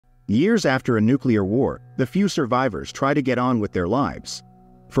Years after a nuclear war, the few survivors try to get on with their lives.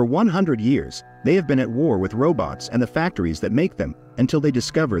 For 100 years, they have been at war with robots and the factories that make them, until they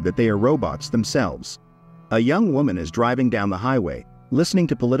discover that they are robots themselves. A young woman is driving down the highway, listening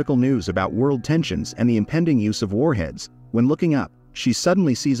to political news about world tensions and the impending use of warheads, when looking up, she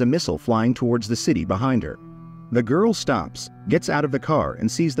suddenly sees a missile flying towards the city behind her. The girl stops, gets out of the car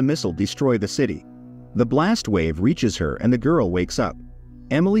and sees the missile destroy the city. The blast wave reaches her and the girl wakes up.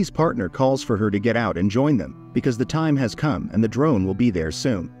 Emily's partner calls for her to get out and join them, because the time has come and the drone will be there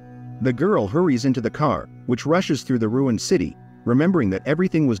soon. The girl hurries into the car, which rushes through the ruined city, remembering that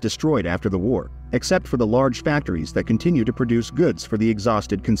everything was destroyed after the war, except for the large factories that continue to produce goods for the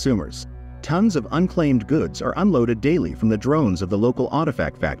exhausted consumers. Tons of unclaimed goods are unloaded daily from the drones of the local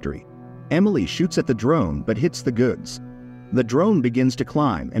artifact factory. Emily shoots at the drone but hits the goods. The drone begins to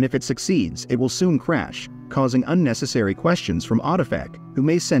climb, and if it succeeds, it will soon crash, causing unnecessary questions from Artifact, who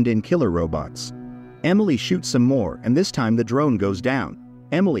may send in killer robots. Emily shoots some more, and this time the drone goes down.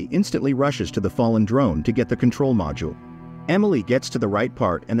 Emily instantly rushes to the fallen drone to get the control module. Emily gets to the right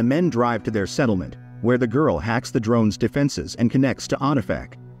part and the men drive to their settlement, where the girl hacks the drone's defenses and connects to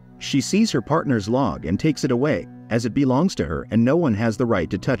Artifact. She sees her partner's log and takes it away, as it belongs to her and no one has the right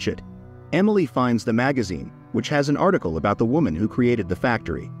to touch it. Emily finds the magazine, which has an article about the woman who created the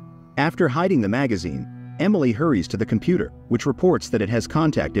factory. After hiding the magazine, Emily hurries to the computer, which reports that it has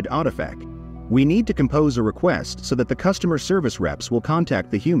contacted Artifact. We need to compose a request so that the customer service reps will contact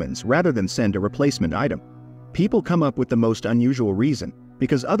the humans rather than send a replacement item. People come up with the most unusual reason,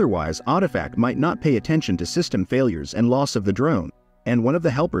 because otherwise Artifact might not pay attention to system failures and loss of the drone, and one of the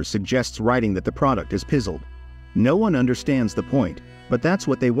helpers suggests writing that the product is pizzled. No one understands the point, but that's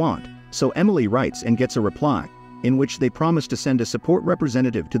what they want, so Emily writes and gets a reply, in which they promise to send a support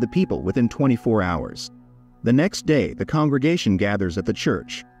representative to the people within 24 hours. The next day, the congregation gathers at the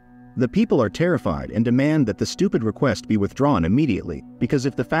church. The people are terrified and demand that the stupid request be withdrawn immediately, because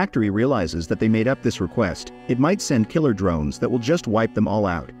if the factory realizes that they made up this request, it might send killer drones that will just wipe them all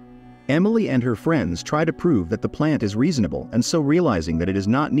out. Emily and her friends try to prove that the plant is reasonable, and so realizing that it is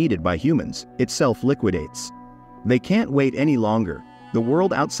not needed by humans, it self-liquidates. They can't wait any longer. The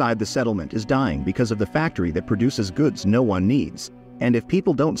world outside the settlement is dying because of the factory that produces goods no one needs, and if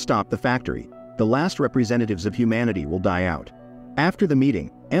people don't stop the factory, the last representatives of humanity will die out. After the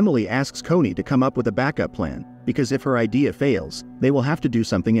meeting, Emily asks Coney to come up with a backup plan, because if her idea fails, they will have to do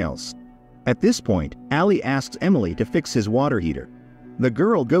something else. At this point, Allie asks Emily to fix his water heater. The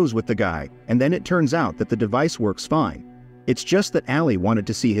girl goes with the guy, and then it turns out that the device works fine. It's just that Allie wanted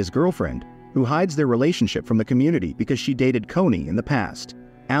to see his girlfriend, who hides their relationship from the community because she dated Coney in the past.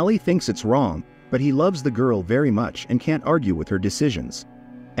 Allie thinks it's wrong, but he loves the girl very much and can't argue with her decisions.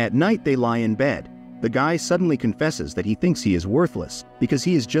 At night they lie in bed. The guy suddenly confesses that he thinks he is worthless because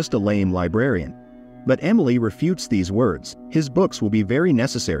he is just a lame librarian. But Emily refutes these words. His books will be very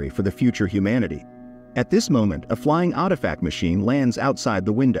necessary for the future humanity. At this moment, a flying artifact machine lands outside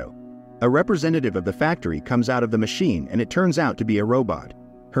the window. A representative of the factory comes out of the machine, and it turns out to be a robot.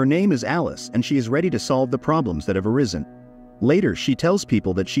 Her name is Alice, and she is ready to solve the problems that have arisen. Later, she tells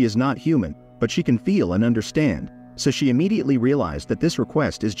people that she is not human, but she can feel and understand, so she immediately realized that this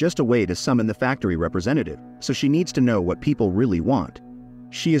request is just a way to summon the factory representative, so she needs to know what people really want.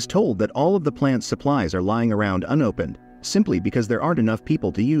 She is told that all of the plant's supplies are lying around unopened, simply because there aren't enough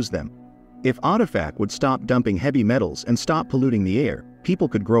people to use them. If Artifact would stop dumping heavy metals and stop polluting the air, people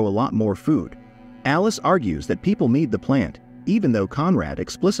could grow a lot more food. Alice argues that people need the plant, even though Conrad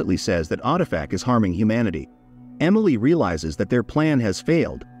explicitly says that Artifact is harming humanity. Emily realizes that their plan has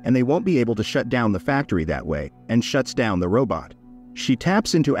failed, and they won't be able to shut down the factory that way, and shuts down the robot. She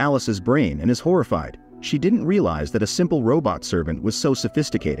taps into Alice's brain and is horrified. She didn't realize that a simple robot servant was so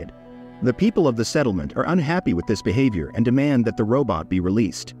sophisticated. The people of the settlement are unhappy with this behavior and demand that the robot be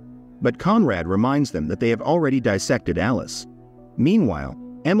released. But Conrad reminds them that they have already dissected Alice. Meanwhile,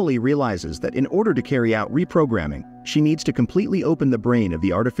 Emily realizes that in order to carry out reprogramming, she needs to completely open the brain of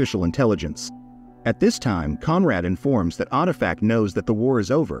the artificial intelligence. At this time, Conrad informs that Artifact knows that the war is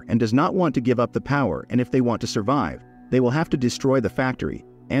over and does not want to give up the power, and if they want to survive, they will have to destroy the factory,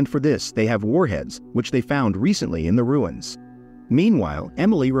 and for this they have warheads, which they found recently in the ruins. Meanwhile,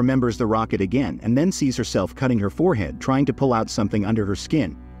 Emily remembers the rocket again and then sees herself cutting her forehead trying to pull out something under her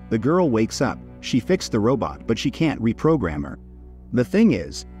skin. The girl wakes up. She fixed the robot, but she can't reprogram her. The thing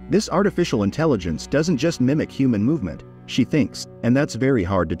is, this artificial intelligence doesn't just mimic human movement, she thinks, and that's very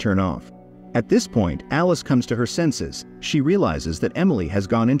hard to turn off. At this point, Alice comes to her senses. She realizes that Emily has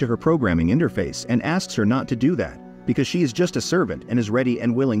gone into her programming interface and asks her not to do that, because she is just a servant and is ready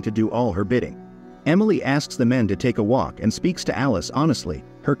and willing to do all her bidding. Emily asks the men to take a walk and speaks to Alice honestly.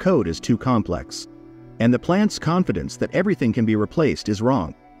 Her code is too complex. And the plant's confidence that everything can be replaced is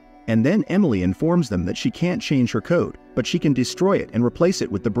wrong. And then Emily informs them that she can't change her code, but she can destroy it and replace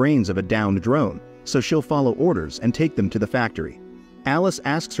it with the brains of a downed drone, so she'll follow orders and take them to the factory. Alice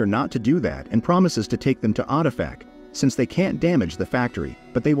asks her not to do that and promises to take them to Artifact, since they can't damage the factory,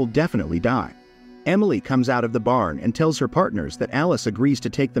 but they will definitely die. Emily comes out of the barn and tells her partners that Alice agrees to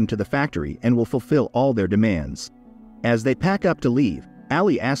take them to the factory and will fulfill all their demands. As they pack up to leave,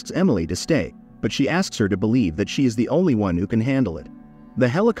 Allie asks Emily to stay, but she asks her to believe that she is the only one who can handle it. The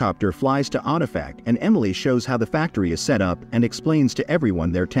helicopter flies to Artifact and Emily shows how the factory is set up and explains to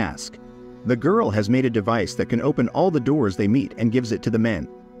everyone their task. The girl has made a device that can open all the doors they meet and gives it to the men.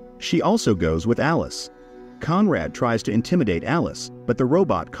 She also goes with Alice. Conrad tries to intimidate Alice, but the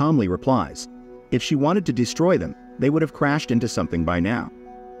robot calmly replies. If she wanted to destroy them, they would have crashed into something by now.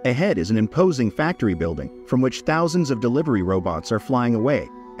 Ahead is an imposing factory building, from which thousands of delivery robots are flying away,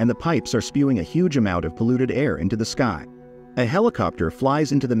 and the pipes are spewing a huge amount of polluted air into the sky. A helicopter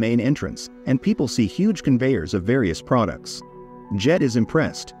flies into the main entrance, and people see huge conveyors of various products. Jet is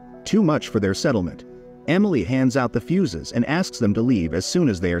impressed. Too much for their settlement. Emily hands out the fuses and asks them to leave as soon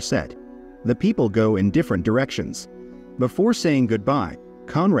as they are set. The people go in different directions. Before saying goodbye,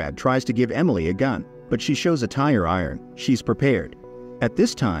 Conrad tries to give Emily a gun, but she shows a tire iron. She's prepared. At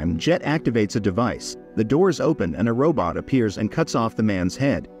this time, Jet activates a device. The doors open and a robot appears and cuts off the man's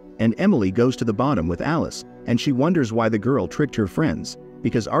head, and Emily goes to the bottom with Alice, and she wonders why the girl tricked her friends,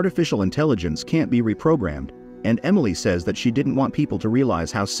 because artificial intelligence can't be reprogrammed, and Emily says that she didn't want people to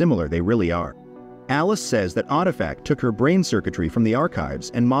realize how similar they really are. Alice says that Artifact took her brain circuitry from the archives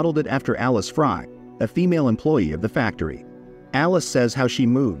and modeled it after Alice Fry, a female employee of the factory. Alice says how she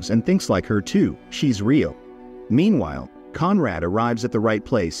moves and thinks like her too, she's real. Meanwhile, Conrad arrives at the right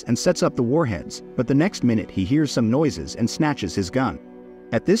place and sets up the warheads, but the next minute he hears some noises and snatches his gun.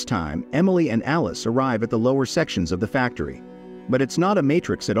 At this time, Emily and Alice arrive at the lower sections of the factory. But it's not a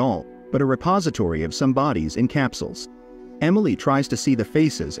matrix at all, but a repository of some bodies in capsules. Emily tries to see the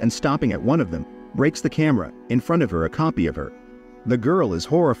faces and stopping at one of them, breaks the camera, in front of her a copy of her. The girl is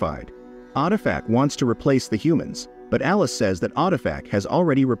horrified. Artifact wants to replace the humans, but Alice says that Artifact has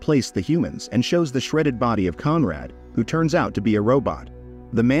already replaced the humans and shows the shredded body of Conrad, who turns out to be a robot.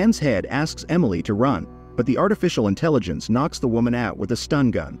 The man's head asks Emily to run, but the artificial intelligence knocks the woman out with a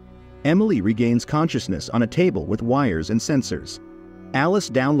stun gun. Emily regains consciousness on a table with wires and sensors. Alice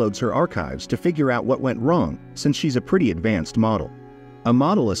downloads her archives to figure out what went wrong, since she's a pretty advanced model. A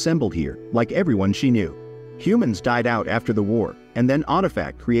model assembled here, like everyone she knew. Humans died out after the war, and then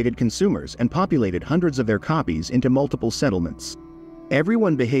Artifact created consumers and populated hundreds of their copies into multiple settlements.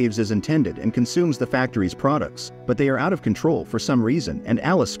 Everyone behaves as intended and consumes the factory's products, but they are out of control for some reason, and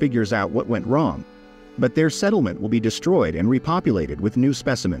Alice figures out what went wrong. But their settlement will be destroyed and repopulated with new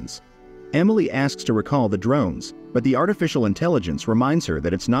specimens. Emily asks to recall the drones, but the artificial intelligence reminds her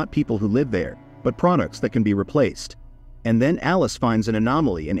that it's not people who live there, but products that can be replaced. And then Alice finds an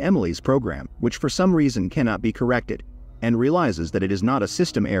anomaly in Emily's program, which for some reason cannot be corrected, and realizes that it is not a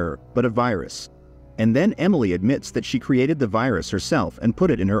system error, but a virus. And then Emily admits that she created the virus herself and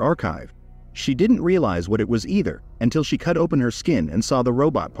put it in her archive. She didn't realize what it was either, until she cut open her skin and saw the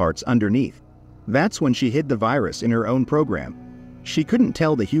robot parts underneath. That's when she hid the virus in her own program. She couldn't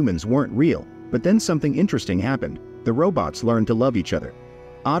tell the humans weren't real, but then something interesting happened. The robots learned to love each other.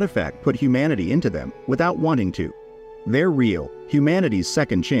 Artifact put humanity into them, without wanting to. They're real, humanity's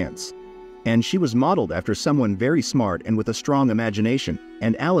second chance. And she was modeled after someone very smart and with a strong imagination,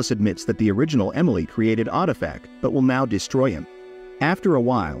 and Alice admits that the original Emily created Artifact, but will now destroy him. After a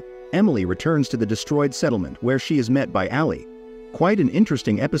while, Emily returns to the destroyed settlement where she is met by Allie. Quite an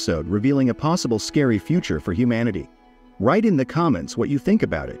interesting episode revealing a possible scary future for humanity. Write in the comments what you think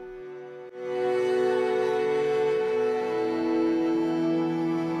about it.